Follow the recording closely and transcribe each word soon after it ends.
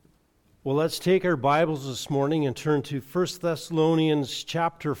Well, let's take our Bibles this morning and turn to 1 Thessalonians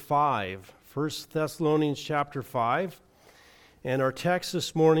chapter 5. 1 Thessalonians chapter 5. And our text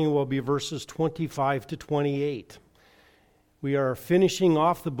this morning will be verses 25 to 28. We are finishing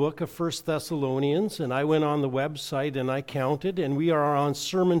off the book of 1 Thessalonians, and I went on the website and I counted, and we are on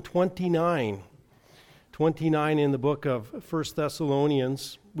sermon 29. 29 in the book of 1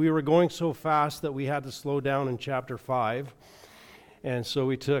 Thessalonians. We were going so fast that we had to slow down in chapter 5, and so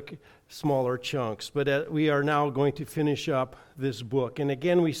we took smaller chunks. But we are now going to finish up this book. And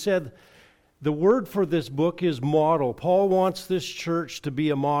again, we said the word for this book is model. Paul wants this church to be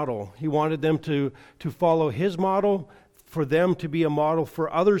a model. He wanted them to follow his model, for them to be a model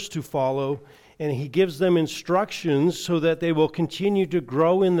for others to follow. And he gives them instructions so that they will continue to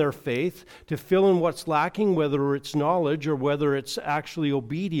grow in their faith, to fill in what's lacking, whether it's knowledge or whether it's actually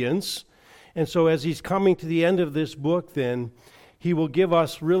obedience. And so as he's coming to the end of this book, then, he will give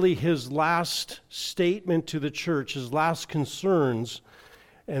us really his last statement to the church, his last concerns,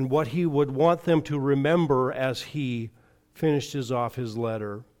 and what he would want them to remember as he finishes off his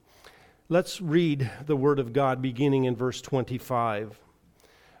letter. Let's read the word of God beginning in verse 25.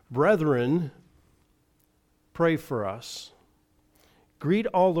 Brethren, pray for us. Greet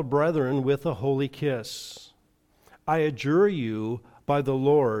all the brethren with a holy kiss. I adjure you by the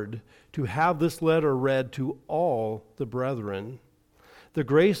Lord to have this letter read to all the brethren. The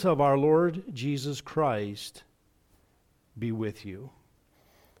grace of our Lord Jesus Christ be with you.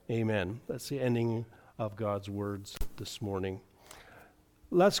 Amen. That's the ending of God's words this morning.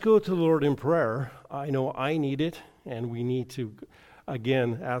 Let's go to the Lord in prayer. I know I need it, and we need to,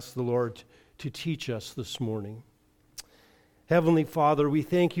 again, ask the Lord to teach us this morning. Heavenly Father, we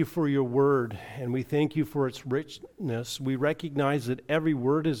thank you for your word, and we thank you for its richness. We recognize that every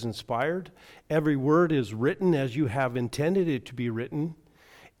word is inspired. Every word is written as you have intended it to be written.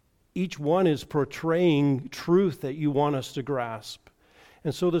 Each one is portraying truth that you want us to grasp.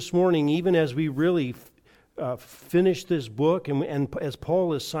 And so this morning, even as we really finish this book, and as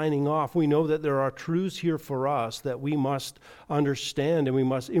Paul is signing off, we know that there are truths here for us that we must understand and we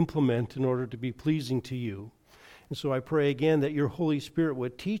must implement in order to be pleasing to you. And so I pray again that your Holy Spirit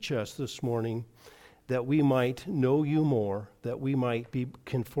would teach us this morning, that we might know you more, that we might be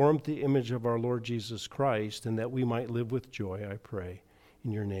conformed to the image of our Lord Jesus Christ, and that we might live with joy, I pray.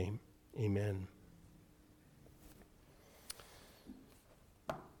 In your name, amen.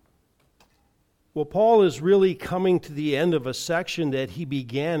 Well, Paul is really coming to the end of a section that he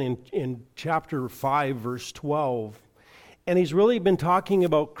began in chapter 5, verse 12. And he's really been talking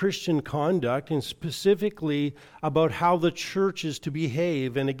about Christian conduct, and specifically about how the church is to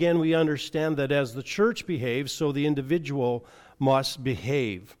behave. And again, we understand that as the church behaves, so the individual must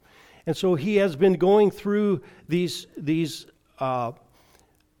behave. And so he has been going through these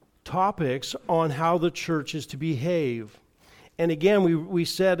topics on how the church is to behave. And again, we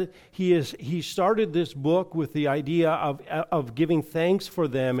said he started this book with the idea of giving thanks for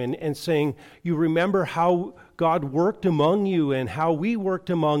them and saying, you remember how God worked among you and how we worked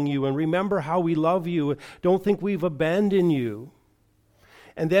among you, and remember how we love you. Don't think we've abandoned you.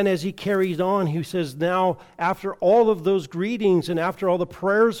 And then as he carries on, he says, now, after all of those greetings and after all the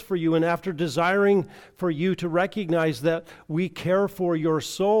prayers for you and after desiring for you to recognize that we care for your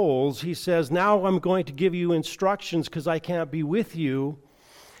souls, he says, now I'm going to give you instructions because I can't be with you,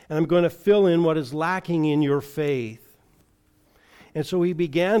 and I'm going to fill in what is lacking in your faith. And so he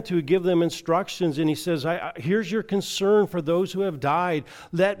began to give them instructions, and he says, here's your concern for those who have died.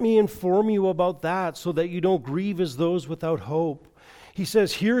 Let me inform you about that so that you don't grieve as those without hope. He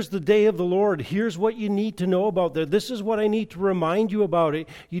says, here's the day of the Lord. Here's what you need to know about there. This is what I need to remind you about it.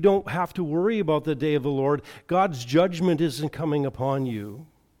 You don't have to worry about the day of the Lord. God's judgment isn't coming upon you.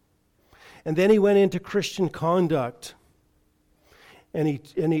 And then he went into Christian conduct. And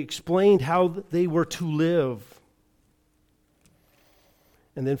he explained how they were to live.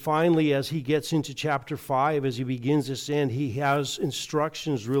 And then finally, as he gets into chapter 5, as he begins this end, he has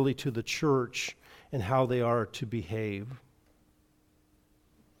instructions really to the church and how they are to behave.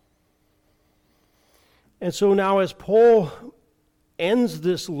 And so now as Paul ends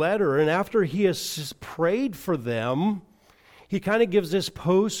this letter, and after he has prayed for them, he kind of gives this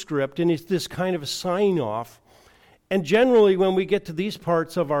postscript, and it's this kind of sign-off. And generally, when we get to these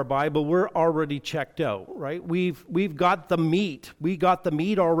parts of our Bible, we're already checked out, right? We've got the meat. We got the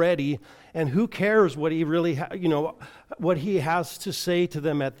meat already, and who cares what he really, what he has to say to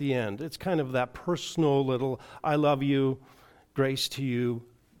them at the end? It's kind of that personal little, I love you, grace to you,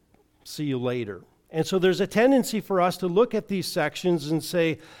 see you later. And so there's a tendency for us to look at these sections and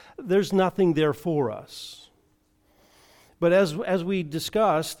say, there's nothing there for us. But as we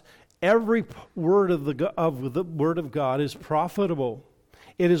discussed, Every word of the Word of God is profitable.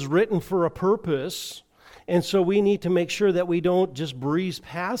 It is written for a purpose, and so we need to make sure that we don't just breeze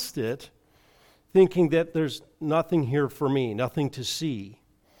past it, thinking that there's nothing here for me, nothing to see.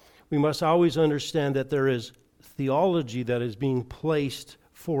 We must always understand that there is theology that is being placed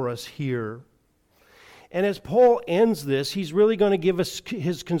for us here. And as Paul ends this, he's really going to give us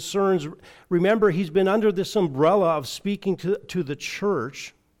his concerns. Remember, he's been under this umbrella of speaking to the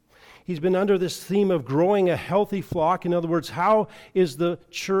church. He's been under this theme of growing a healthy flock. In other words, how is the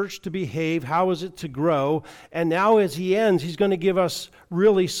church to behave? How is it to grow? And now as he ends, he's going to give us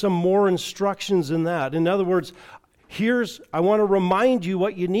really some more instructions in that. In other words, I want to remind you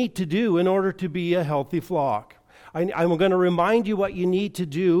what you need to do in order to be a healthy flock. I'm going to remind you what you need to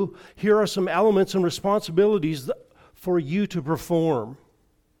do. Here are some elements and responsibilities for you to perform.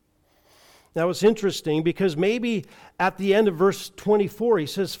 Now it's interesting because maybe at the end of verse 24 he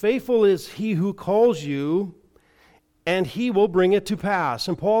says, faithful is he who calls you, and he will bring it to pass.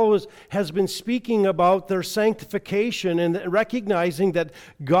 And Paul has been speaking about their sanctification and recognizing that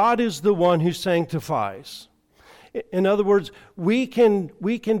God is the one who sanctifies. In other words, we can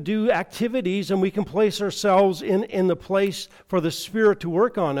do activities and we can place ourselves in the place for the Spirit to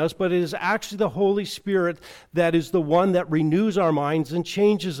work on us, but it is actually the Holy Spirit that is the one that renews our minds and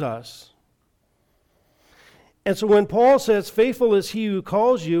changes us. And so when Paul says, faithful is he who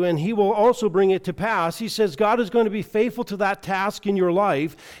calls you, and he will also bring it to pass, he says God is going to be faithful to that task in your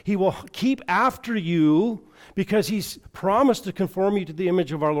life. He will keep after you because he's promised to conform you to the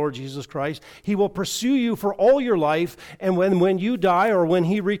image of our Lord Jesus Christ. He will pursue you for all your life, and when you die or when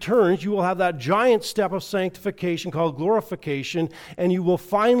he returns, you will have that giant step of sanctification called glorification, and you will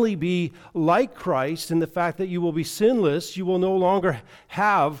finally be like Christ in the fact that you will be sinless. You will no longer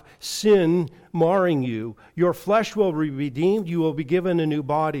have sin marring you. Your flesh will be redeemed. You will be given a new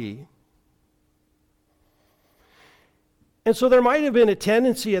body. And so there might have been a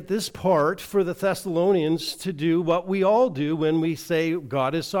tendency at this part for the Thessalonians to do what we all do when we say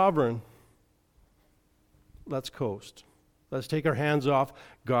God is sovereign. Let's coast. Let's take our hands off.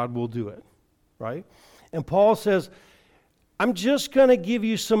 God will do it, right? And Paul says, I'm just going to give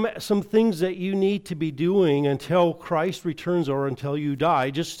you some things that you need to be doing until Christ returns or until you die,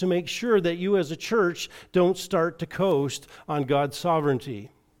 just to make sure that you as a church don't start to coast on God's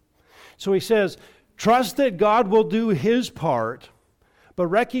sovereignty. So he says, trust that God will do his part, but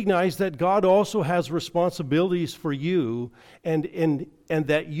recognize that God also has responsibilities for you and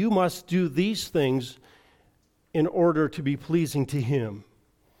that you must do these things in order to be pleasing to him.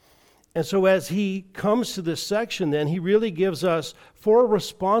 And so as he comes to this section, then he really gives us 4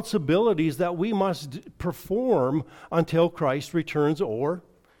 responsibilities that we must perform until Christ returns or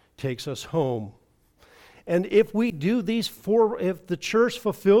takes us home. And if we do these 4, if the church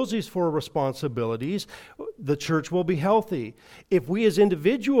fulfills these 4 responsibilities, the church will be healthy. If we as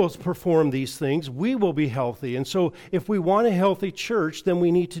individuals perform these things, we will be healthy. And so if we want a healthy church, then we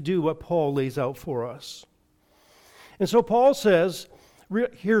need to do what Paul lays out for us. And so Paul says,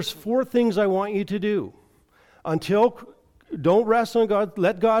 here's 4 things I want you to do. Don't rest on God.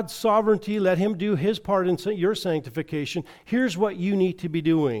 Let God's sovereignty, let him do his part in your sanctification. Here's what you need to be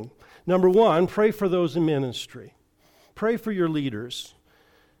doing. Number 1, pray for those in ministry. Pray for your leaders.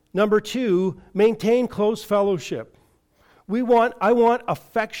 Number 2, maintain close fellowship. I want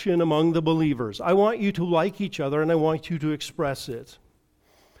affection among the believers. I want you to like each other, and I want you to express it.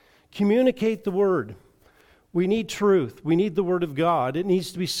 Communicate the word. We need truth. We need the Word of God. It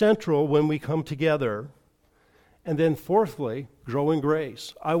needs to be central when we come together. And then fourthly, grow in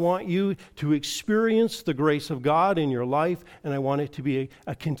grace. I want you to experience the grace of God in your life, and I want it to be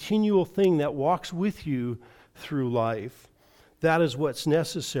a continual thing that walks with you through life. That is what's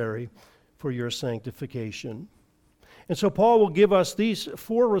necessary for your sanctification. And so Paul will give us these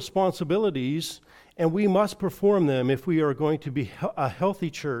 4 responsibilities, and we must perform them if we are going to be a healthy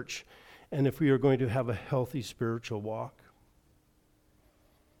church and if we are going to have a healthy spiritual walk.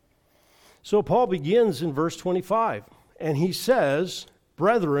 So Paul begins in verse 25, and he says,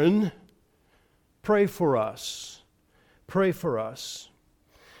 brethren, pray for us. Pray for us.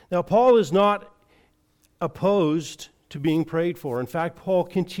 Now, Paul is not opposed to being prayed for. In fact, Paul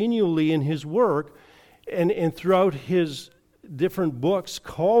continually in his work and throughout his different books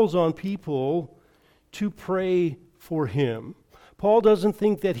calls on people to pray for him. Paul doesn't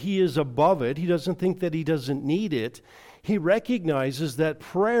think that he is above it. He doesn't think that he doesn't need it. He recognizes that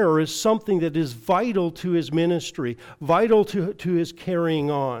prayer is something that is vital to his ministry, vital to his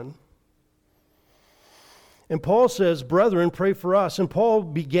carrying on. And Paul says, brethren, pray for us. And Paul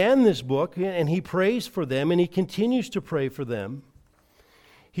began this book, and he prays for them, and he continues to pray for them.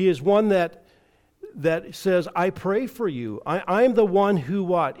 He is one that says, I pray for you. I'm the one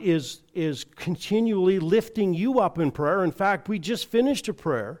who is continually lifting you up in prayer. In fact, we just finished a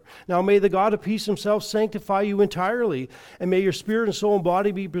prayer. Now may the God of peace himself sanctify you entirely, and may your spirit and soul and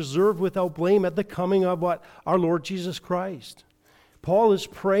body be preserved without blame at the coming of what? Our Lord Jesus Christ. Paul is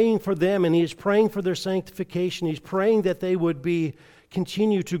praying for them, and he is praying for their sanctification. He's praying that they would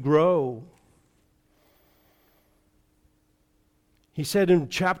continue to grow. He said in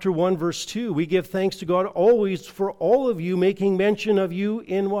chapter 1, verse 2, we give thanks to God always for all of you, making mention of you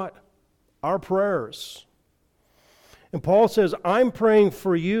in what? Our prayers. And Paul says, I'm praying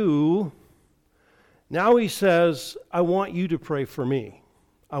for you. Now he says, I want you to pray for me.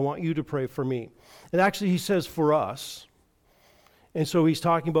 I want you to pray for me. And actually he says for us. And so he's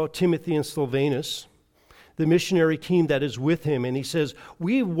talking about Timothy and Silvanus, the missionary team that is with him. And he says,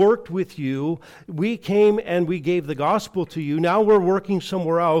 we worked with you. We came and we gave the gospel to you. Now we're working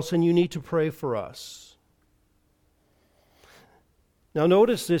somewhere else, and you need to pray for us. Now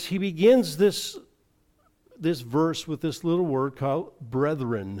notice this. He begins this verse with this little word called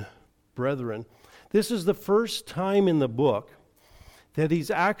brethren. Brethren. This is the first time in the book that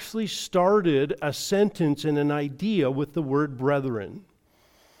he's actually started a sentence and an idea with the word brethren.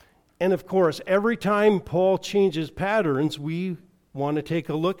 And of course, every time Paul changes patterns, we want to take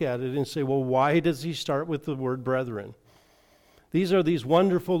a look at it and say, well, why does he start with the word brethren? These are these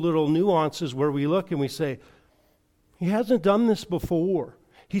wonderful little nuances where we look and we say, he hasn't done this before.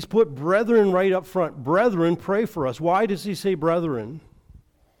 He's put brethren right up front. Brethren, pray for us. Why does he say brethren?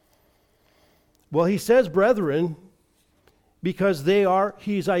 Well, he says brethren because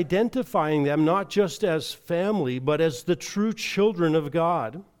he's identifying them not just as family, but as the true children of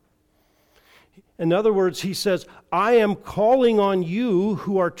God. In other words, he says, I am calling on you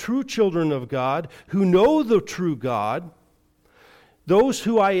who are true children of God, who know the true God, those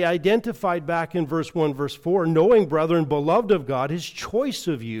who I identified back in verse 1, verse 4, knowing, brethren, beloved of God, his choice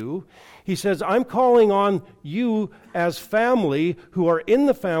of you. He says, I'm calling on you as family who are in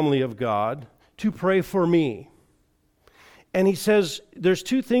the family of God to pray for me. And he says there's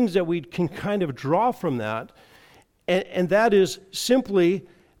two things that we can kind of draw from that, and that is simply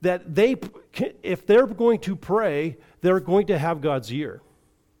that if they're going to pray, they're going to have God's ear.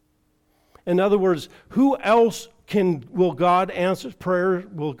 In other words, who else will God answer prayer?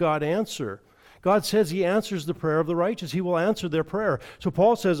 Will God answer? God says he answers the prayer of the righteous. He will answer their prayer. So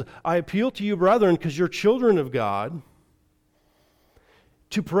Paul says, I appeal to you, brethren, because you're children of God,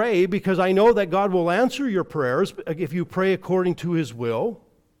 to pray, because I know that God will answer your prayers if you pray according to his will.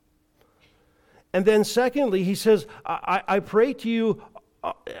 And then secondly, he says, I pray to you,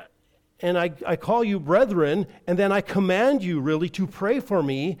 and I call you brethren, and then I command you really to pray for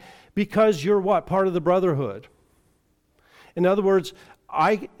me, because you're what? Part of the brotherhood. In other words,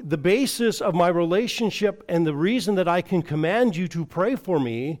 the basis of my relationship and the reason that I can command you to pray for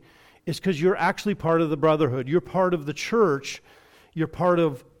me is because you're actually part of the brotherhood. You're part of the church. You're part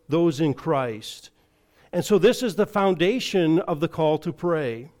of those in Christ. And so this is the foundation of the call to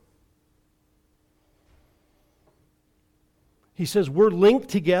pray. He says we're linked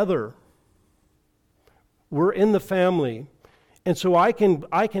together. We're in the family. And so I can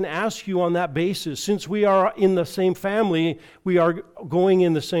ask you on that basis, since we are in the same family, we are going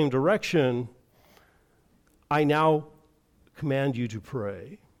in the same direction, I now command you to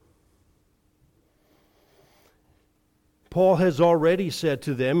pray. Paul has already said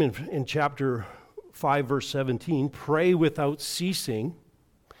to them in chapter 5, verse 17, pray without ceasing.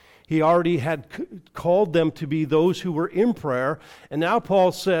 He already had called them to be those who were in prayer. And now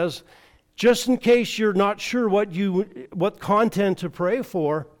Paul says, just in case you're not sure what content to pray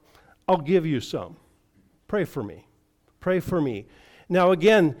for, I'll give you some. Pray for me. Pray for me. Now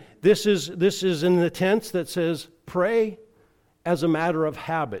again, this is in the tense that says pray as a matter of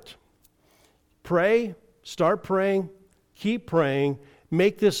habit. Pray, start praying, keep praying,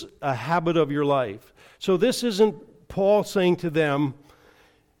 make this a habit of your life. So this isn't Paul saying to them,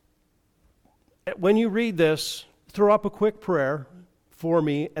 when you read this, throw up a quick prayer for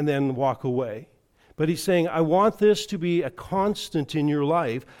me and then walk away. But he's saying, I want this to be a constant in your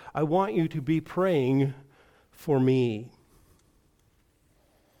life. I want you to be praying for me.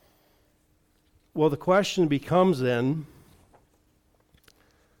 Well, the question becomes then,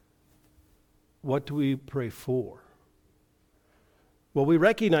 what do we pray for? Well, we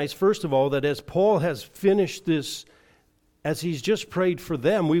recognize, first of all, that as Paul has finished this, as he's just prayed for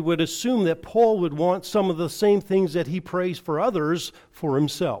them, we would assume that Paul would want some of the same things that he prays for others for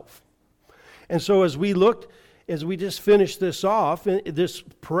himself. And so as we just finished this off, this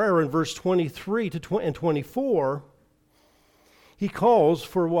prayer in verse 23 and 24, He calls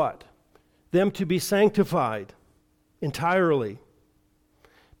for what? Them to be sanctified entirely,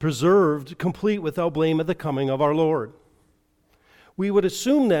 preserved, complete, without blame at the coming of our Lord. We would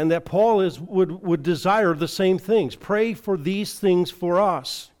assume then that Paul would desire the same things. Pray for these things for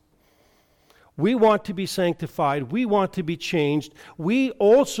us. We want to be sanctified. We want to be changed. We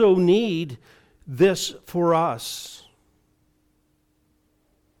also need this for us.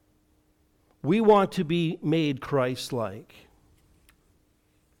 We want to be made Christ-like.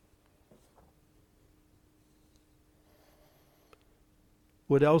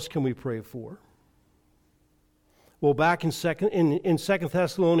 What else can we pray for? Well, back in 2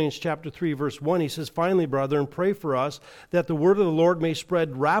 Thessalonians chapter 3, verse 1, he says, "Finally, brethren, pray for us that the word of the Lord may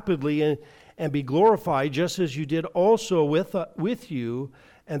spread rapidly and be glorified, just as you did also with you,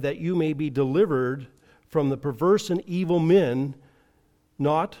 and that you may be delivered from the perverse and evil men,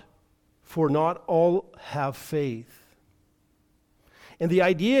 for not all have faith." And the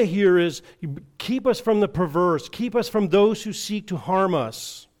idea here is, keep us from the perverse, keep us from those who seek to harm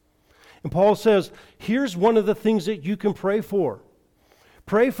us. And Paul says, here's one of the things that you can pray for.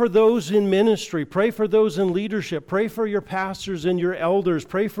 Pray for those in ministry. Pray for those in leadership. Pray for your pastors and your elders.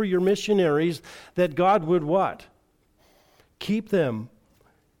 Pray for your missionaries, that God would what? Keep them,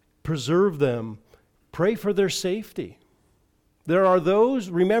 preserve them. Pray for their safety. There are those,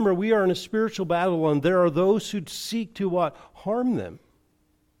 remember, we are in a spiritual battle, and there are those who seek to what? Harm them.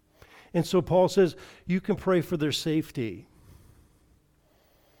 And so Paul says, you can pray for their safety.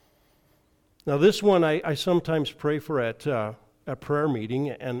 Now this one I sometimes pray for at a prayer meeting,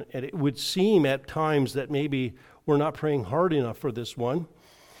 and it would seem at times that maybe we're not praying hard enough for this one.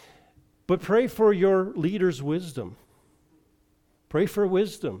 But pray for your leaders' wisdom. Pray for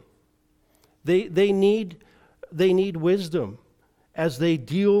wisdom. They need wisdom as they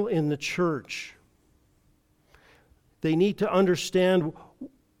deal in the church. They need to understand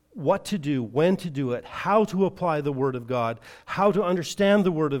what to do, when to do it, how to apply the Word of God, how to understand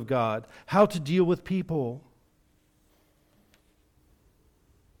the Word of God, how to deal with people.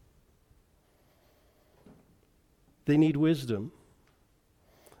 They need wisdom.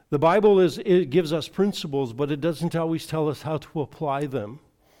 The Bible it gives us principles, but it doesn't always tell us how to apply them.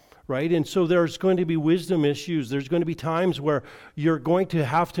 Right? And so there's going to be wisdom issues. There's going to be times where you're going to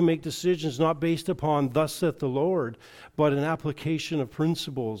have to make decisions not based upon thus saith the Lord, but an application of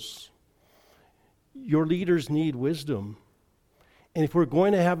principles. Your leaders need wisdom. And if we're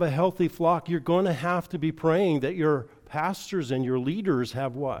going to have a healthy flock, you're going to have to be praying that your pastors and your leaders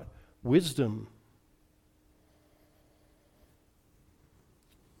have what? Wisdom.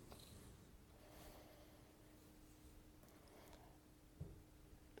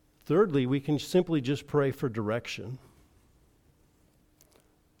 Thirdly, we can simply just pray for direction.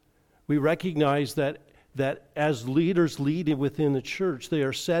 We recognize that as leaders leading within the church, they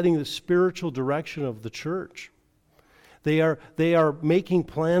are setting the spiritual direction of the church. They are making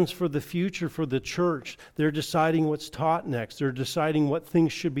plans for the future for the church. They're deciding what's taught next. They're deciding what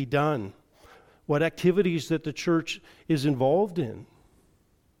things should be done, what activities that the church is involved in.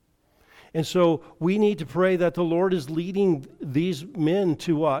 And so we need to pray that the Lord is leading these men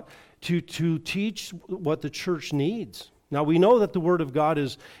to what? To teach what the church needs. Now we know that the Word of God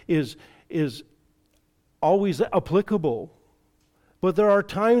is always applicable, but there are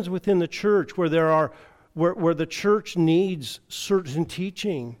times within the church where where the church needs certain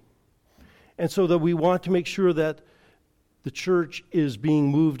teaching, and so that we want to make sure that the church is being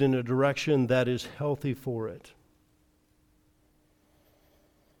moved in a direction that is healthy for it.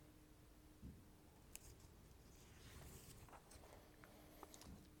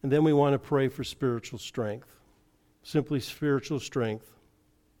 And then we want to pray for spiritual strength. Simply spiritual strength.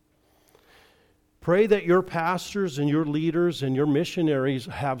 Pray that your pastors and your leaders and your missionaries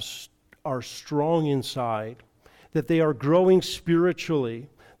are strong inside, that they are growing spiritually,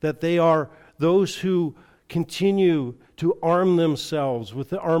 that they are those who continue to arm themselves with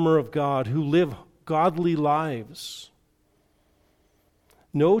the armor of God, who live godly lives.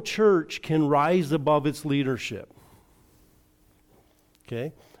 No church can rise above its leadership.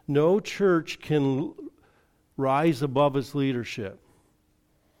 Okay? No church can rise above its leadership.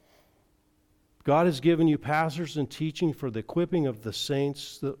 God has given you pastors and teaching for the equipping of the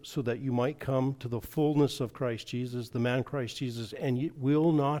saints so that you might come to the fullness of Christ Jesus, the man Christ Jesus, and it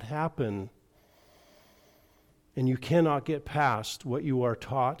will not happen. And you cannot get past what you are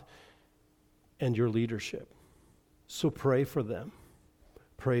taught and your leadership. So pray for them.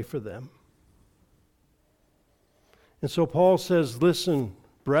 Pray for them. And so Paul says, listen,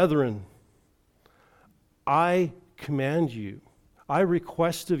 brethren, I command you, I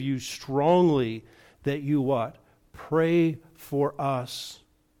request of you strongly that you what? pray for us.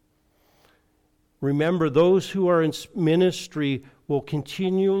 Remember, those who are in ministry will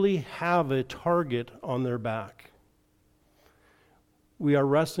continually have a target on their back. We are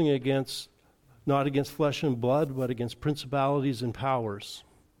wrestling not against flesh and blood, but against principalities and powers.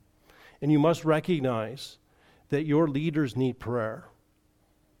 And you must recognize that your leaders need prayer.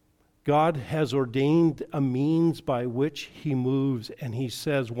 God has ordained a means by which he moves, and he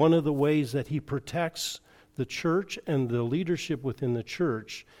says one of the ways that he protects the church and the leadership within the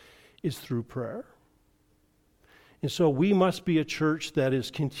church is through prayer. And so we must be a church that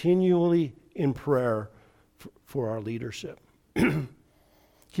is continually in prayer for our leadership.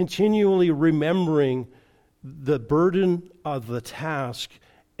 Continually remembering the burden of the task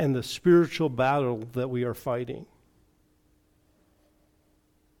and the spiritual battle that we are fighting.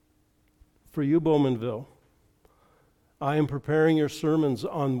 For you, Bowmanville, I am preparing your sermons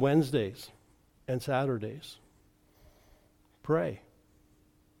on Wednesdays and Saturdays. Pray.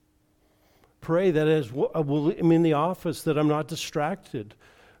 Pray that as I'm in the office that I'm not distracted.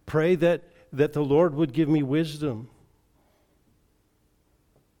 Pray that the Lord would give me wisdom.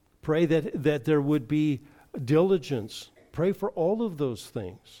 Pray that there would be diligence. Pray for all of those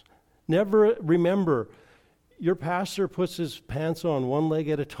things. Remember, your pastor puts his pants on one leg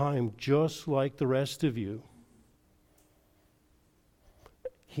at a time, just like the rest of you.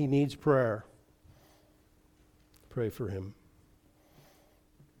 He needs prayer. Pray for him.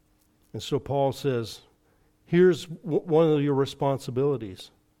 And so Paul says, here's one of your responsibilities.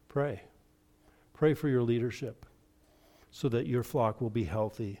 Pray. Pray for your leadership so that your flock will be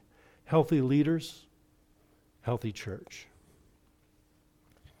healthy. Healthy leaders, healthy church.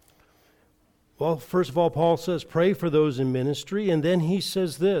 Well, first of all, Paul says, pray for those in ministry. And then he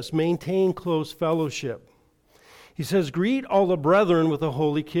says this, maintain close fellowship. He says, greet all the brethren with a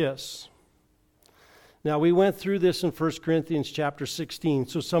holy kiss. Now, we went through this in 1 Corinthians chapter 16,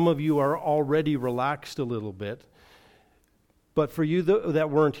 so some of you are already relaxed a little bit. But for you that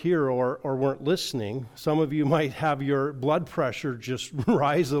weren't here or weren't listening, some of you might have your blood pressure just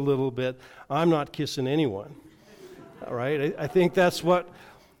rise a little bit. I'm not kissing anyone. All right? I think that's what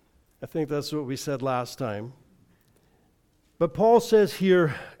we said last time. But Paul says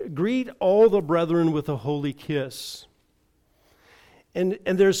here, greet all the brethren with a holy kiss. And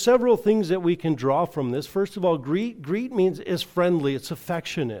there's several things that we can draw from this. First of all, greet means is friendly, it's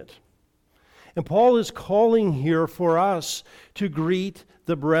affectionate. And Paul is calling here for us to greet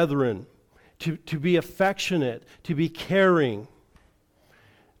the brethren, to be affectionate, to be caring,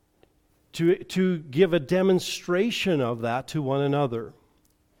 to give a demonstration of that to one another.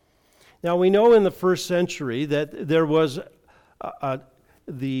 Now, we know in the first century that there was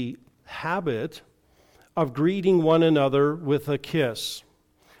the habit of greeting one another with a kiss,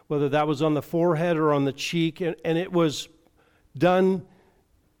 whether that was on the forehead or on the cheek, and it was done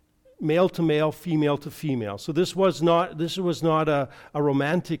male to male, female to female. So this was not a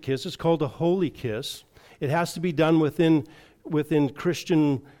romantic kiss. It's called a holy kiss. It has to be done within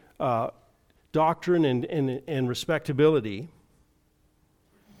Christian doctrine and respectability.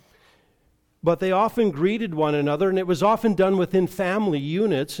 But they often greeted one another, and it was often done within family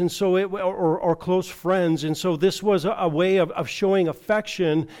units, and so or close friends. And so this was a way of showing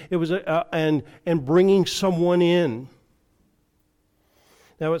affection. It was and bringing someone in.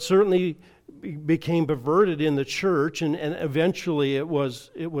 Now, it certainly became perverted in the church, and eventually it was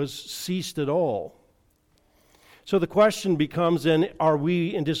ceased at all. So the question becomes then, are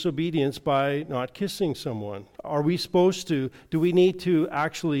we in disobedience by not kissing someone? Are we supposed to? Do we need to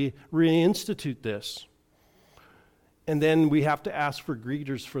actually reinstitute this? And then we have to ask for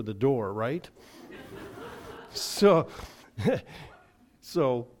greeters for the door, right? So,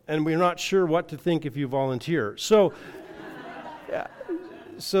 and we're not sure what to think if you volunteer. So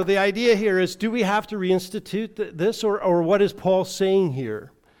the idea here is, do we have to reinstitute this, or what is Paul saying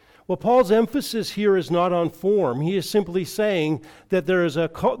here? Well, Paul's emphasis here is not on form. He is simply saying that there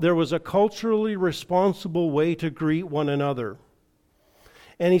was a culturally responsible way to greet one another.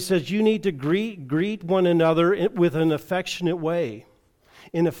 And he says you need to greet one another with an affectionate way,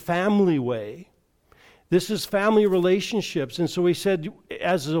 in a family way. This is family relationships. And so he said,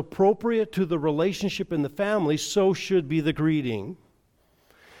 as is appropriate to the relationship in the family, so should be the greeting.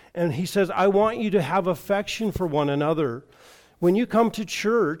 And he says, I want you to have affection for one another. When you come to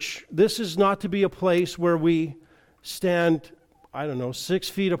church, this is not to be a place where we stand, 6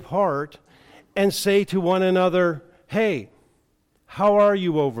 feet apart and say to one another, hey, how are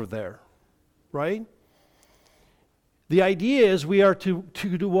you over there? Right? The idea is we are to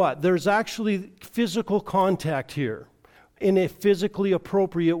do what? There's actually physical contact here in a physically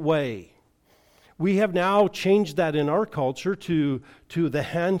appropriate way. We have now changed that in our culture to the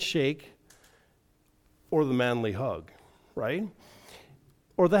handshake or the manly hug, right?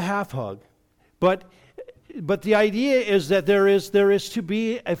 Or the half hug. But the idea is that there is to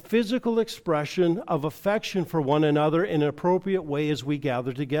be a physical expression of affection for one another in an appropriate way as we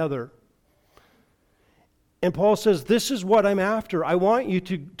gather together. And Paul says, this is what I'm after. I want you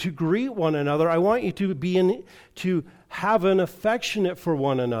to greet one another. I want you to have an affectionate for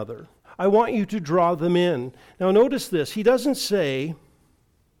one another. I want you to draw them in. Now notice this. He doesn't say,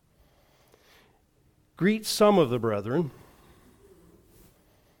 greet some of the brethren.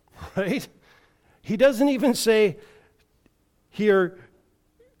 Right? He doesn't even say here,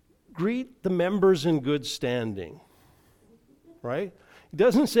 greet the members in good standing. Right? He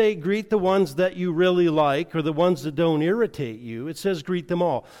doesn't say greet the ones that you really like or the ones that don't irritate you. It says greet them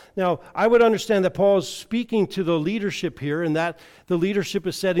all. Now, I would understand that Paul is speaking to the leadership here and that the leadership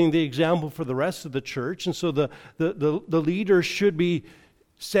is setting the example for the rest of the church. And so the leader should be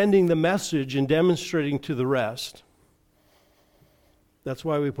sending the message and demonstrating to the rest. That's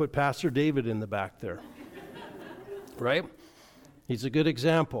why we put Pastor David in the back there. Right? He's a good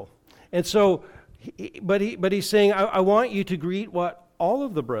example. And so, but he's saying, I want you to greet what? All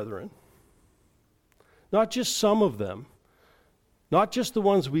of the brethren. Not just some of them. Not just the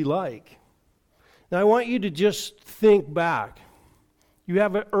ones we like. Now I want you to just think back. You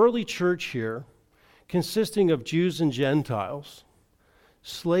have an early church here consisting of Jews and Gentiles,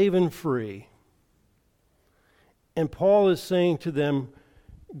 slave and free. And Paul is saying to them,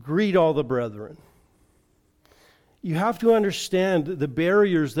 greet all the brethren. You have to understand the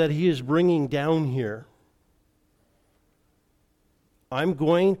barriers that he is bringing down here. I'm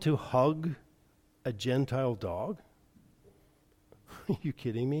going to hug a Gentile dog? Are you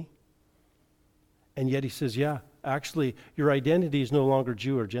kidding me? And yet he says, yeah, actually, your identity is no longer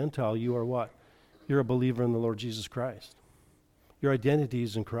Jew or Gentile. You are what? You're a believer in the Lord Jesus Christ. Your identity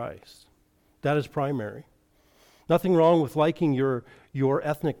is in Christ. That is primary. Nothing wrong with liking your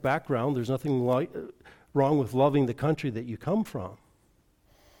ethnic background. There's nothing wrong with loving the country that you come from.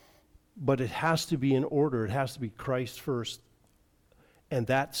 But it has to be in order. It has to be Christ first. And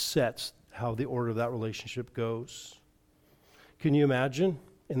that sets how the order of that relationship goes. Can you imagine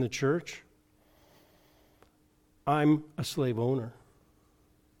in the church? I'm a slave owner.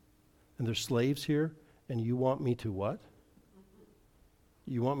 And there's slaves here. And you want me to what?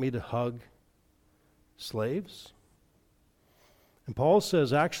 You want me to hug slaves? And Paul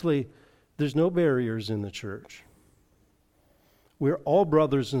says, actually, there's no barriers in the church. We're all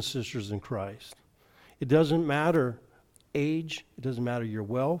brothers and sisters in Christ. It doesn't matter age, it doesn't matter your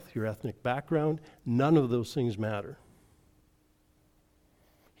wealth, your ethnic background, none of those things matter.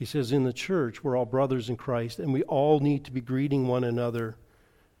 He says in the church, we're all brothers in Christ, and we all need to be greeting one another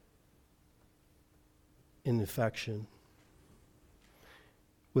in affection,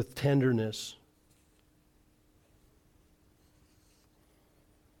 with tenderness.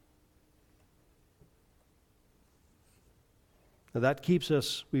 Now that keeps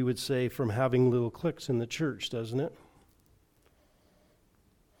us, we would say, from having little cliques in the church, doesn't it?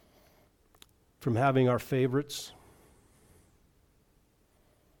 From having our favorites.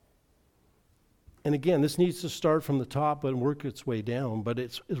 And again, this needs to start from the top and work its way down, but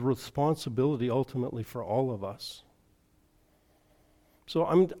it's a responsibility ultimately for all of us. So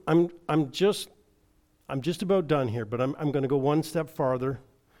I'm just about done here, but I'm going to go one step farther,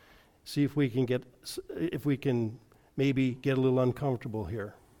 see if we can maybe get a little uncomfortable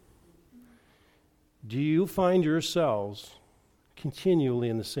here. Do you find yourselves continually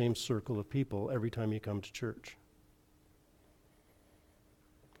in the same circle of people every time you come to church?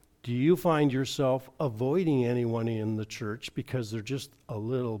 Do you find yourself avoiding anyone in the church because they're just a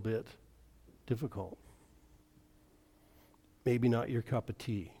little bit difficult? Maybe not your cup of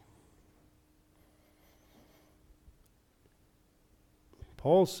tea.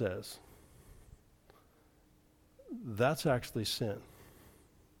 Paul says that's actually sin.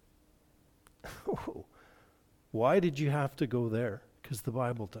 Why did you have to go there? Because the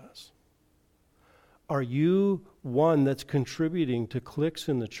Bible does. Are you one that's contributing to cliques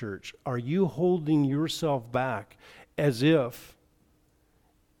in the church? Are you holding yourself back as if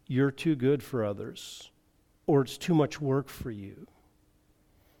you're too good for others or it's too much work for you?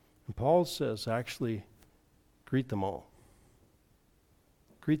 And Paul says, actually, greet them all.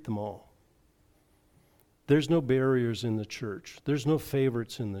 Greet them all. There's no barriers in the church. There's no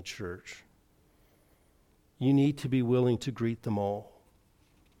favorites in the church. You need to be willing to greet them all.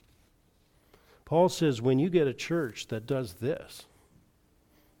 Paul says when you get a church that does this,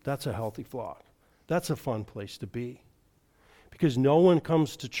 that's a healthy flock. That's a fun place to be. Because no one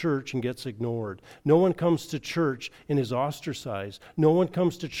comes to church and gets ignored. No one comes to church and is ostracized. No one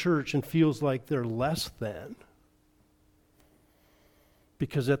comes to church and feels like they're less than.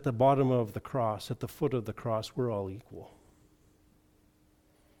 Because at the bottom of the cross, at the foot of the cross, we're all equal.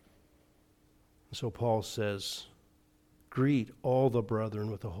 So Paul says, greet all the brethren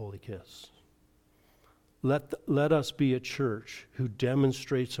with a holy kiss. Let us be a church who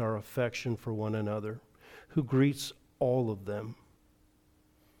demonstrates our affection for one another, who greets all of them,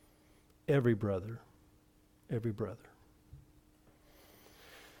 every brother, every brother.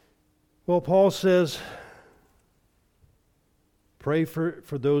 Well, Paul says, pray for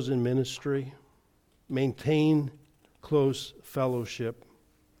those in ministry, maintain close fellowship.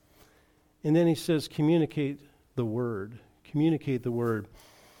 And then he says, communicate the word. Communicate the word.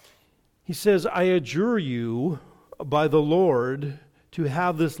 He says, I adjure you by the Lord to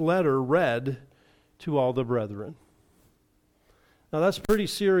have this letter read to all the brethren. Now that's pretty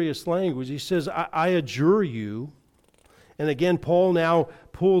serious language. He says, I adjure you. And again, Paul now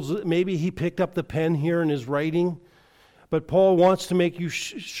pulls, maybe he picked up the pen here in his writing, but Paul wants to make you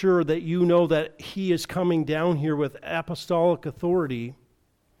sure that you know that he is coming down here with apostolic authority.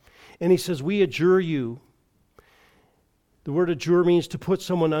 And he says, we adjure you. The word adjure means to put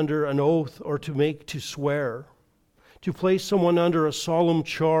someone under an oath or to swear, to place someone under a solemn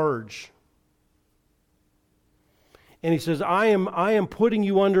charge. And he says, I am putting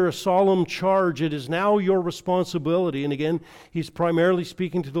you under a solemn charge. It is now your responsibility. And again, he's primarily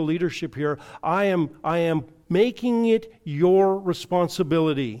speaking to the leadership here. I am making it your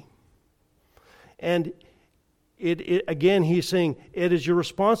responsibility. And it again, he's saying, it is your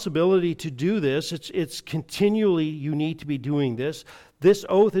responsibility to do this. It's continually, you need to be doing this. This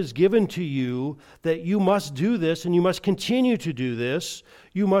oath is given to you that you must do this and you must continue to do this.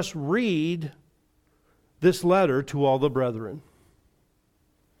 You must read this letter to all the brethren.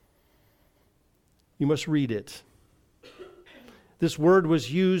 You must read it. This word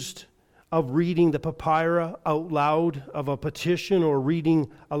was used of reading the papyra out loud of a petition or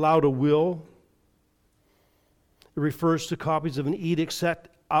reading aloud a will. It refers to copies of an edict set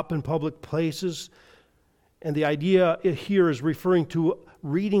up in public places. And the idea here is referring to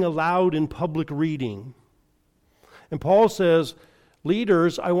reading aloud in public reading. And Paul says,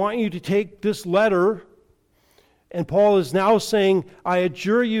 leaders, I want you to take this letter. And Paul is now saying, I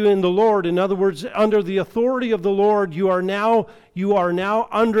adjure you in the Lord. In other words, under the authority of the Lord, you are now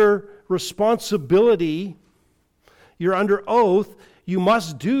under responsibility. You're under oath. You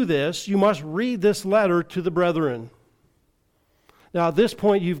must do this. You must read this letter to the brethren. Now, at this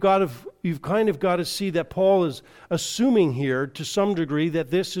point, you've kind of got to see that Paul is assuming here, to some degree,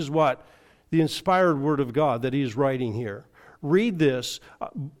 that this is what? The inspired word of God that he is writing here. Read this.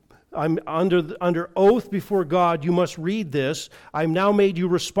 I'm under oath before God. You must read this. I've now made you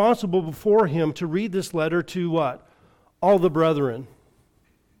responsible before him to read this letter to what? All the brethren.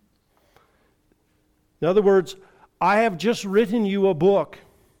 In other words, I have just written you a book.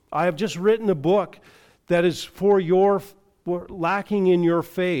 I have just written a book that is for lacking in your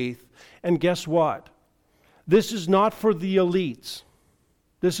faith. And guess what? This is not for the elites.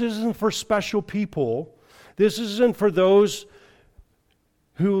 This isn't for special people. This isn't for those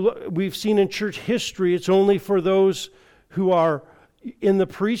who we've seen in church history. It's only for those who are in the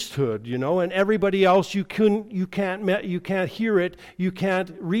priesthood, and everybody else you can't hear it, you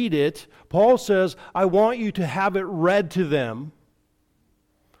can't read it. Paul says, I want you to have it read to them.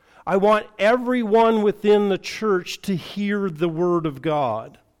 I want everyone within the church to hear the word of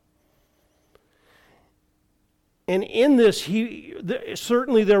God. And in this,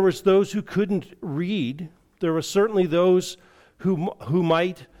 certainly there was those who couldn't read. There were certainly those who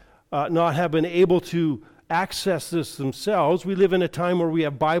might not have been able to access this themselves. We live in a time where we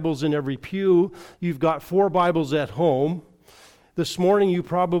have Bibles in every pew. You've got 4 Bibles at home. This morning you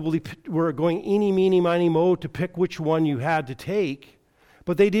probably were going eeny, meeny, miny, mo to pick which one you had to take.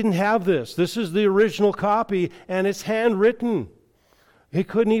 But they didn't have this. This is the original copy, and it's handwritten. He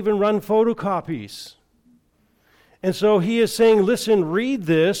couldn't even run photocopies. And so he is saying, listen, read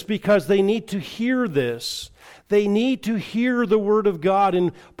this because they need to hear this. They need to hear the word of God.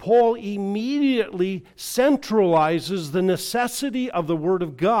 And Paul immediately centralizes the necessity of the word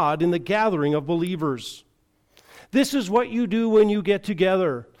of God in the gathering of believers. This is what you do when you get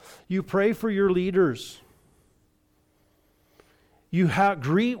together. You pray for your leaders. You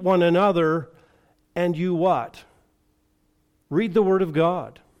greet one another, and you what? Read the word of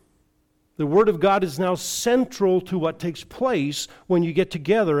God. The word of God is now central to what takes place when you get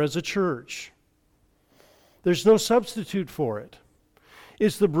together as a church. There's no substitute for it.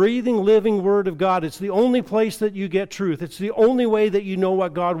 It's the breathing, living Word of God. It's the only place that you get truth. It's the only way that you know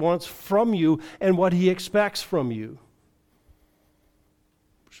what God wants from you and what He expects from you.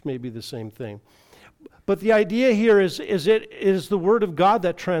 Which may be the same thing. But the idea here is it is the Word of God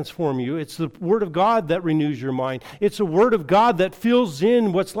that transforms you. It's the Word of God that renews your mind. It's the Word of God that fills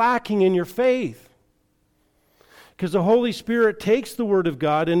in what's lacking in your faith. Because the Holy Spirit takes the Word of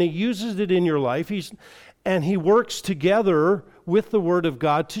God and He uses it in your life. And He works together with the Word of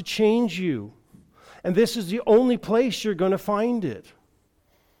God to change you. And this is the only place you're going to find it.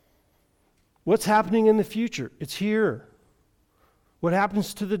 What's happening in the future? It's here. What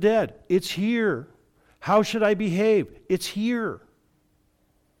happens to the dead? It's here. How should I behave? It's here.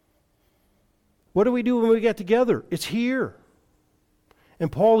 What do we do when we get together? It's here.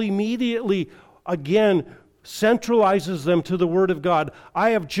 And Paul immediately, again, centralizes them to the Word of God. I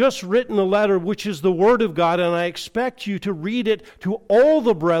have just written a letter which is the Word of God, and I expect you to read it to all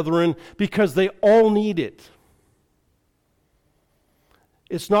the brethren because they all need it.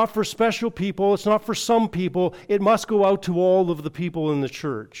 It's not for special people. It's not for some people. It must go out to all of the people in the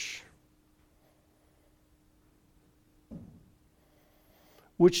church.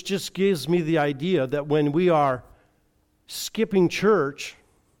 Which just gives me the idea that when we are skipping church,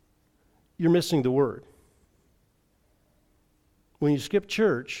 you're missing the Word. When you skip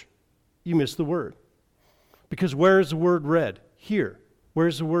church, you miss the Word. Because where is the Word read? Here. Where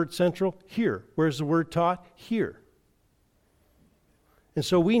is the Word central? Here. Where is the Word taught? Here. And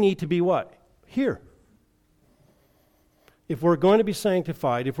so we need to be what? Here. If we're going to be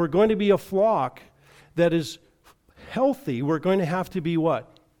sanctified, if we're going to be a flock that is healthy, we're going to have to be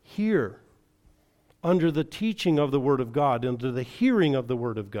what? Here. Under the teaching of the Word of God, under the hearing of the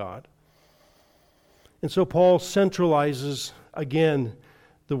Word of God. And so Paul centralizes, again,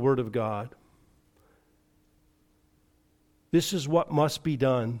 the Word of God. This is what must be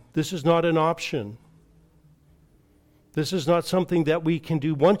done. This is not an option. This is not something that we can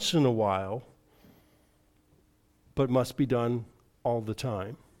do once in a while, but must be done all the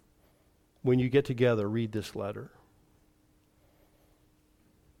time. When you get together, read this letter.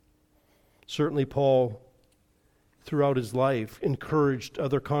 Certainly Paul, throughout his life, encouraged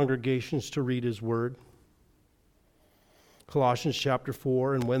other congregations to read his word. Colossians chapter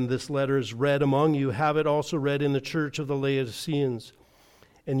 4, and when this letter is read among you, have it also read in the church of the Laodiceans.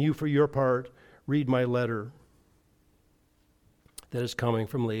 And you, for your part, read my letter that is coming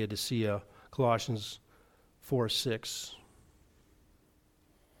from Laodicea, Colossians 4:6.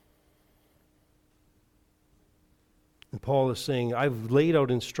 And Paul is saying, I've laid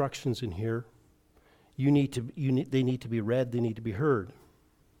out instructions in here. They need to be read, they need to be heard.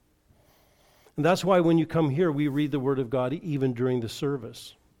 And that's why when you come here, we read the Word of God even during the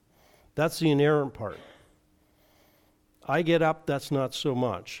service. That's the inerrant part. I get up, that's not so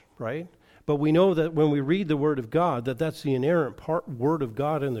much, right? But we know that when we read the Word of God, that's the inerrant Word of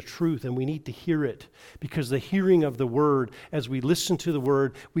God and the truth, and we need to hear it. Because the hearing of the Word, as we listen to the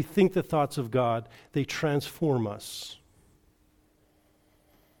Word, we think the thoughts of God, they transform us.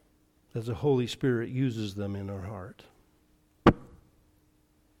 As the Holy Spirit uses them in our heart.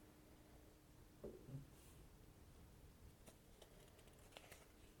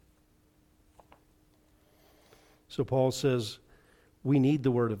 So Paul says, we need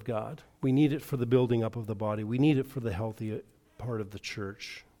the Word of God. We need it for the building up of the body. We need it for the healthy part of the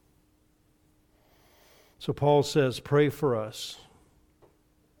church. So Paul says, pray for us.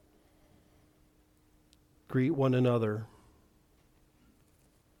 Greet one another.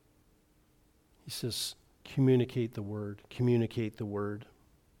 He says, communicate the Word. Communicate the Word.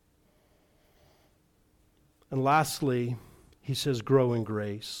 And lastly, he says, grow in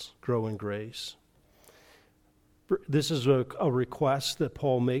grace. Grow in grace. This is a request that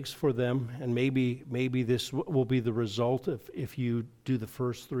Paul makes for them, and maybe this will be the result if you do the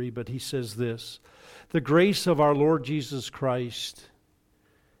first three, but he says this, the grace of our Lord Jesus Christ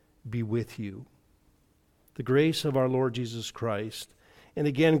be with you. The grace of our Lord Jesus Christ. And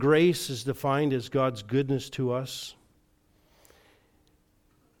again, grace is defined as God's goodness to us.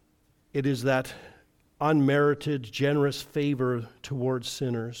 It is that unmerited, generous favor towards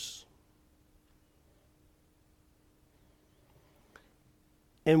sinners.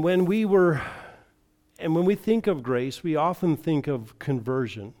 And when we think of grace, we often think of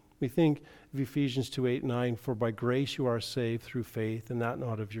conversion. We think of Ephesians 2:8-9, for by grace you are saved through faith, and that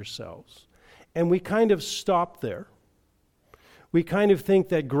not of yourselves. And we kind of stop there. We kind of think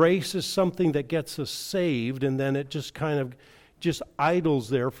that grace is something that gets us saved, and then it just kind of just idles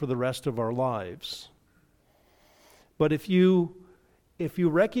there for the rest of our lives. But if you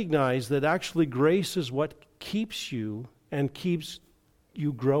recognize that actually grace is what keeps you and keeps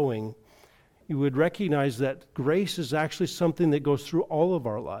you growing, you would recognize that grace is actually something that goes through all of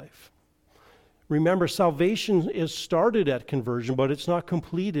our life. Remember, salvation is started at conversion, but it's not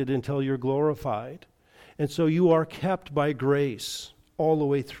completed until you're glorified. And so you are kept by grace all the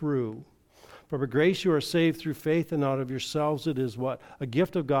way through. For by grace you are saved through faith, and not of yourselves. It is what? A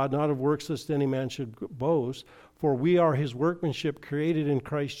gift of God, not of works, lest any man should boast. For we are his workmanship, created in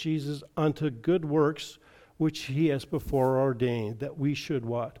Christ Jesus unto good works, which he has before ordained, that we should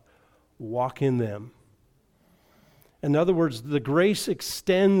what? Walk in them. In other words, the grace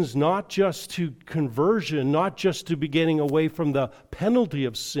extends not just to conversion, not just to be getting away from the penalty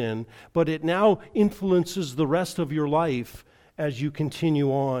of sin, but it now influences the rest of your life as you continue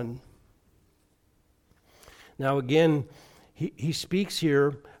on. Now again, he speaks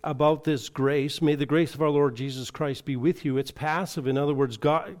here about this grace. May the grace of our Lord Jesus Christ be with you. It's passive. In other words,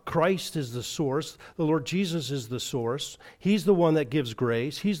 Christ is the source. The Lord Jesus is the source. He's the one that gives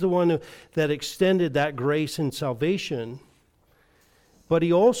grace. He's the one that extended that grace in salvation. But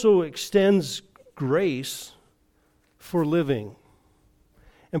he also extends grace for living.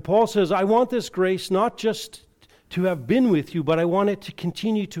 And Paul says, I want this grace not just to have been with you, but I want it to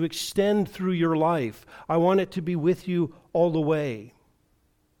continue to extend through your life. I want it to be with you all the way.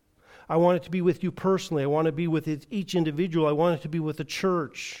 I want it to be with you personally. I want it to be with each individual. I want it to be with the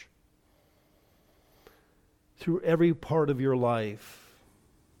church through every part of your life.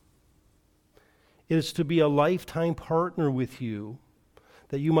 It is to be a lifetime partner with you,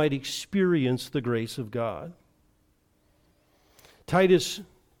 that you might experience the grace of God. Titus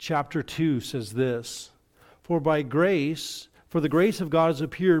chapter 2 says this, For the grace of God has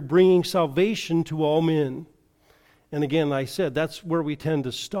appeared, bringing salvation to all men. And again, I said, that's where we tend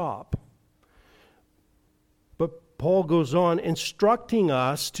to stop. But Paul goes on, instructing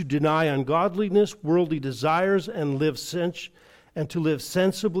us to deny ungodliness, worldly desires, and to live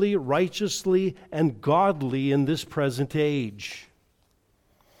sensibly, righteously, and godly in this present age.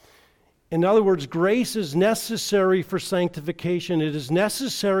 In other words, grace is necessary for sanctification. It is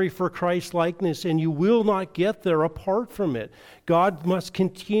necessary for Christ-likeness, and you will not get there apart from it. God must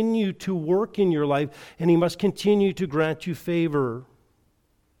continue to work in your life, and he must continue to grant you favor.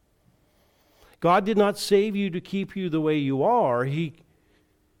 God did not save you to keep you the way you are. He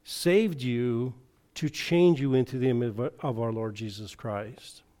saved you to change you into the image of our Lord Jesus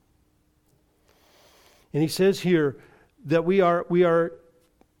Christ. And he says here that we are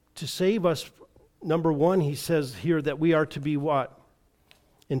to save us. Number one, he says here that we are to be what?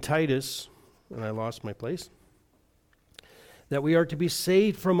 In Titus, and I lost my place, that we are to be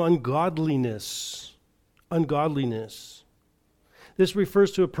saved from ungodliness. Ungodliness. This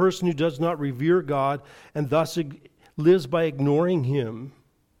refers to a person who does not revere God and thus lives by ignoring him.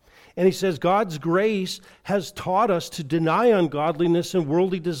 And he says God's grace has taught us to deny ungodliness and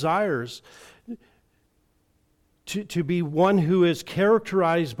worldly desires, to be one who is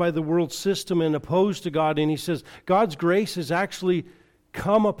characterized by the world system and opposed to God. And he says God's grace has actually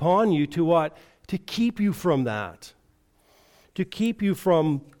come upon you to what? To keep you from that. To keep you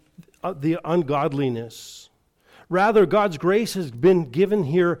from the ungodliness. Rather, God's grace has been given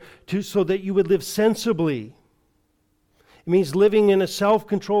here so that you would live sensibly. It means living in a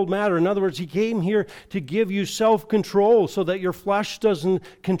self-controlled manner. In other words, he came here to give you self-control so that your flesh doesn't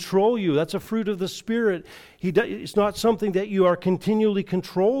control you. That's a fruit of the Spirit. It's not something that you are continually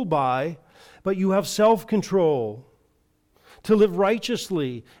controlled by, but you have self-control. To live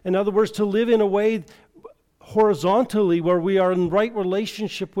righteously. In other words, to live in a way horizontally where we are in right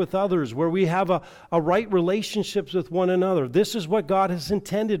relationship with others, where we have a right relationships with one another. This is what God has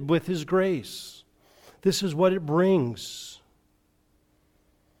intended with his grace. This is what it brings.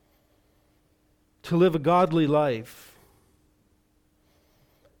 To live a godly life.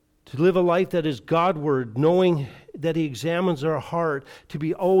 To live a life that is Godward, knowing that he examines our heart, to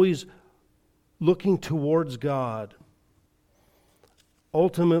be always looking towards God.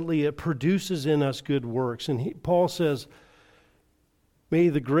 Ultimately, it produces in us good works. And Paul says, may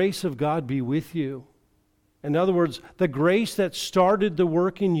the grace of God be with you. In other words, the grace that started the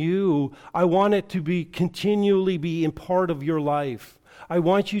work in you, I want it to continually be in part of your life. I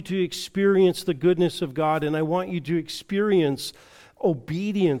want you to experience the goodness of God, and I want you to experience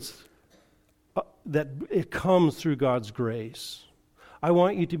obedience that it comes through God's grace. I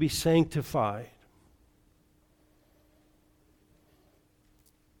want you to be sanctified.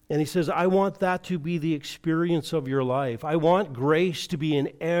 And he says, I want that to be the experience of your life. I want grace to be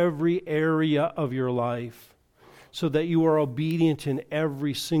in every area of your life so that you are obedient in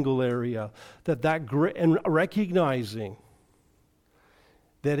every single area. And recognizing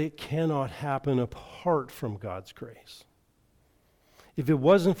that it cannot happen apart from God's grace. if it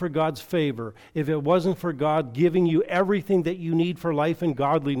wasn't for God's favor, if it wasn't for God giving you everything that you need for life and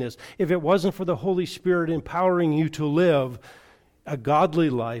godliness, if it wasn't for the Holy Spirit empowering you to live a godly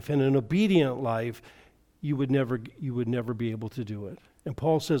life and an obedient life, you would never be able to do it. And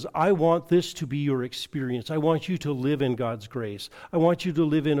Paul says, I want this to be your experience. I want you to live in God's grace. I want you to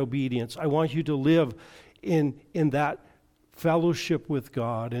live in obedience. I want you to live in that fellowship with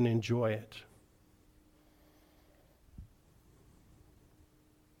God and enjoy it.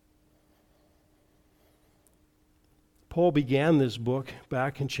 Paul began this book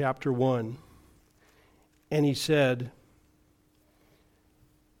back in chapter 1, and he said,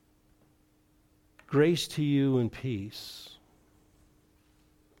 grace to you and peace.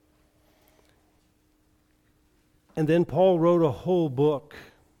 And then Paul wrote a whole book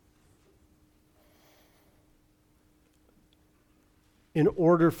in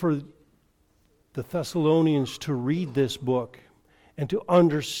order for the Thessalonians to read this book and to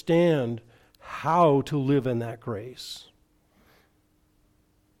understand how to live in that grace.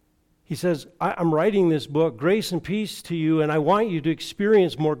 He says, I'm writing this book, grace and peace to you, and I want you to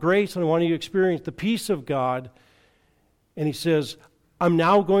experience more grace, and I want you to experience the peace of God. And he says, I'm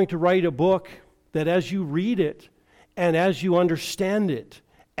now going to write a book that as you read it, and as you understand it,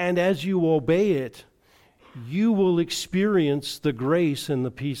 and as you obey it, you will experience the grace and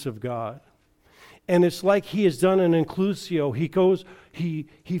the peace of God. And it's like he has done an inclusio.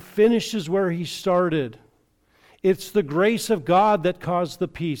 He finishes where he started. It's the grace of God that caused the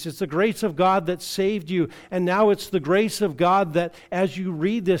peace. It's the grace of God that saved you. And now it's the grace of God that, as you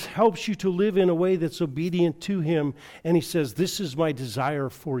read this, helps you to live in a way that's obedient to him. And he says, this is my desire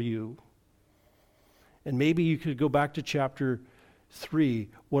for you. And maybe you could go back to chapter 3.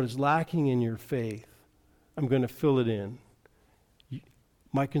 What is lacking in your faith, I'm going to fill it in.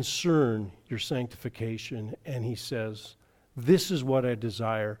 My concern, your sanctification. And he says, this is what I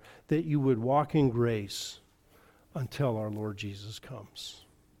desire, that you would walk in grace until our Lord Jesus comes.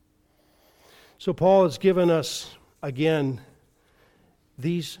 So Paul has given us, again,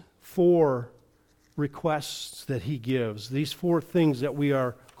 these 4 requests that he gives, these 4 things that we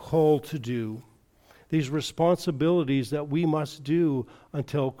are called to do, these responsibilities that we must do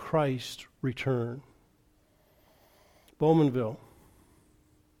until Christ return. Bowmanville,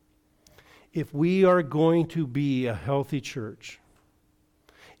 if we are going to be a healthy church,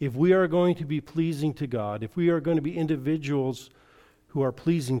 if we are going to be pleasing to God, if we are going to be individuals who are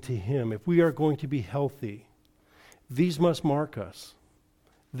pleasing to him, if we are going to be healthy, these must mark us.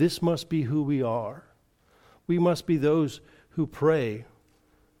 This must be who we are. We must be those who pray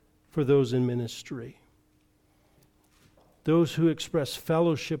for those in ministry, those who express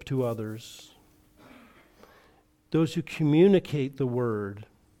fellowship to others, those who communicate the word,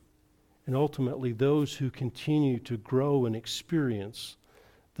 and ultimately those who continue to grow and experience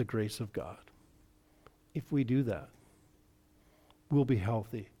the grace of God. If we do that, we'll be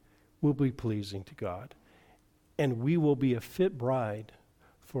healthy, we'll be pleasing to God, and we will be a fit bride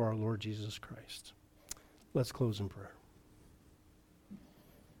for our Lord Jesus Christ. Let's close in prayer.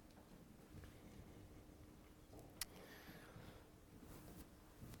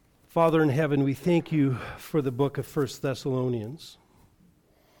 Father in heaven, we thank you for the book of 1 Thessalonians.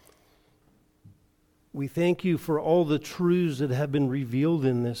 We thank you for all the truths that have been revealed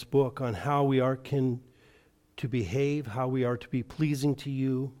in this book on how we are to behave, how we are to be pleasing to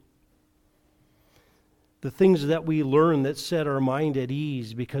you. The things that we learn that set our mind at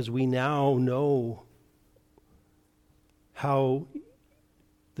ease because we now know how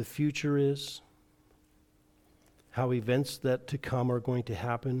the future is, how events that to come are going to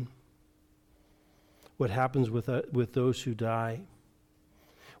happen, what happens with those who die.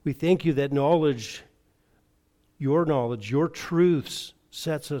 We thank you that your truths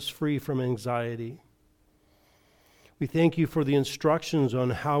sets us free from anxiety. We thank you for the instructions on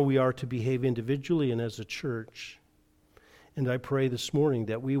how we are to behave individually and as a church. And I pray this morning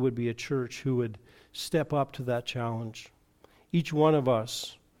that we would be a church who would step up to that challenge. Each one of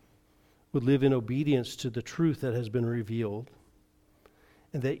us would live in obedience to the truth that has been revealed,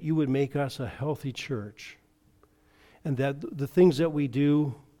 and that you would make us a healthy church, and that the things that we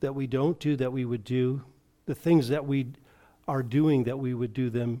do, that we don't do, that we would do, the things that we are doing, that we would do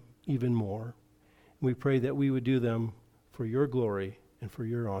them even more. And we pray that we would do them for your glory and for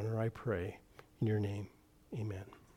your honor. I pray in your name. Amen.